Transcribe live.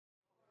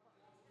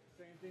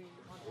When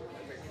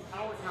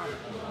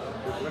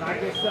I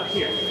get stuck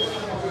here,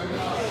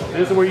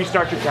 this is where you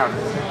start your counter.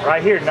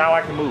 Right here, now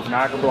I can move,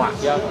 now I can block.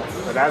 Yep.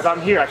 But as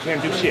I'm here, I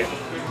can't do shit.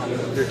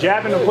 You're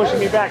jabbing and pushing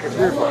me back, it's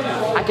rear foot.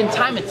 I can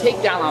time a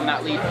takedown on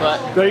that lead foot.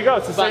 There you go,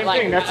 it's the same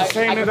thing. That's the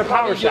same as a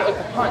power shot. With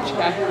the punch,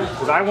 okay?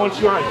 Because I want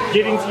you on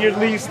getting to your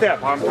lead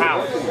step on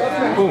power.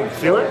 Boom,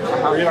 feel it?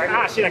 Or you're like,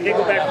 ah shit, I can't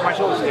go back with my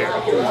shoulders there.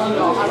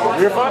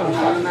 Rear foot.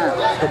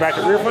 Go back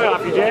to rear foot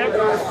off your jab.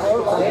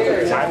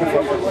 Time the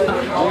foot.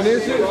 When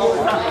is it?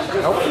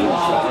 Nope.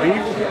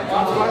 Leave.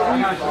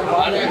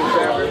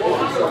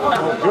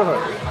 Oh,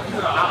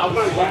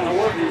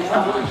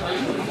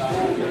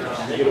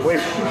 good. Get away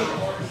from me.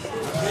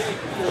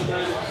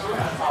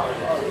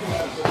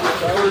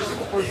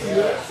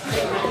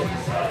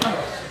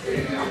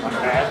 Not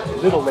bad. A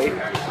little late.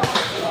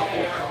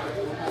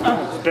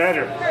 It's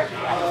better.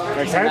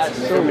 Make sense?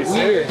 That's so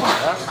weird.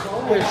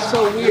 It's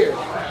so weird.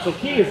 So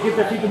key is get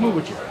that feet to move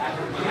with you.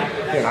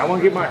 Yeah, I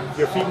want to get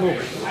your feet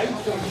moving.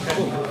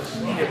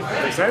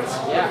 Make sense?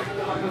 Yeah.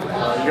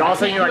 You're all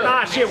saying you're like,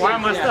 ah shit, why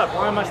am I stuck?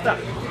 Why am I stuck?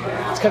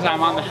 It's because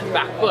I'm on the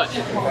back foot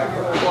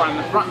or on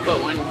the front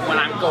foot when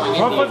I'm going in.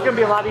 Front foot's gonna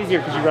be a lot easier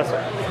because you wrestle.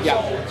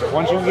 Yeah.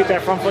 Once you can get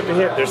that front foot to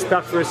hit, they're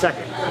stuck for a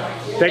second.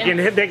 They can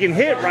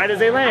hit right as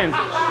they land.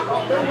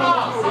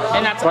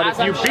 And that's but if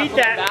you beat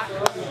that,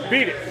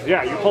 beat it.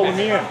 Yeah, you're pulling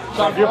me in.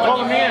 So if you're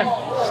pulling me in,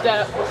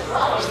 step.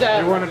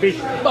 You want to be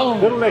boom.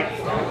 Little late.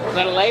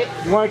 Little late?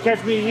 You want to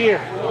catch me here.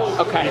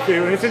 Okay. If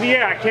it's in the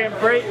air, I can't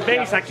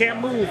base, I can't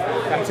move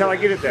until I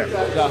get it there.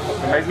 So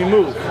make me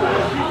move.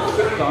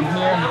 So I'm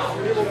here.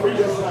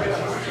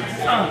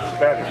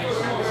 Better.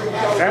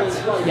 Sense?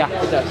 Yeah,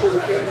 it does.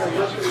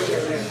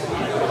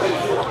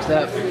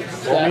 Step.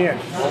 Pull me in.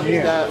 Pull me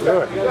in. Do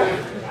it.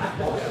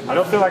 I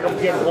don't feel like I'm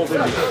getting pulled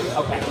in.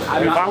 Okay.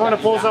 If I want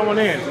to pull someone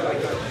in,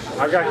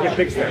 I gotta get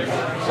big steps.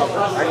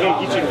 I can't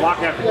get you to lock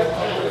after me. I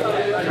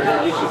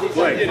gotta get you to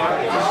play. Get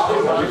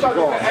you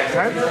going.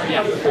 Sense?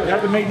 Yeah. You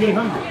have to make me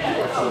hungry.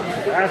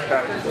 That's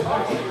better.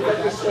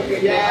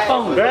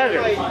 Boom.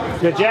 Better.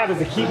 The jab is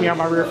to keep me on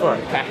my rear foot.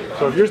 Okay.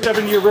 So if you're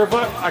stepping to your rear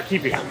foot, I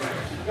keep you.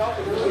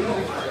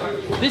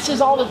 This is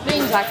all the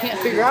things I can't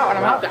figure out when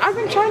I'm out there. I've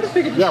been trying to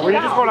figure this shit out. Yeah, we're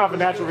just going off a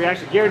natural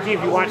reaction. Guarantee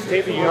if you watch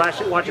tape and you watch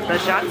your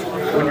best shots,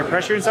 when you're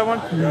pressuring someone,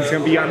 it's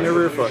going to be on their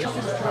rear foot.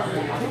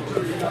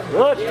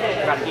 Good.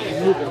 Gotta get you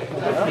moving.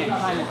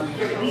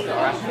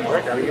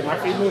 Alright, gotta get my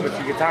feet moving so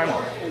you get time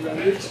on.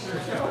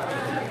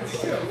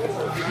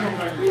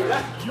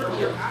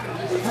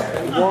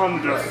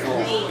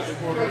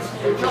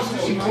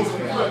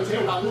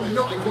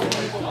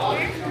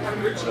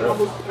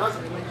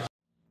 Wonderful.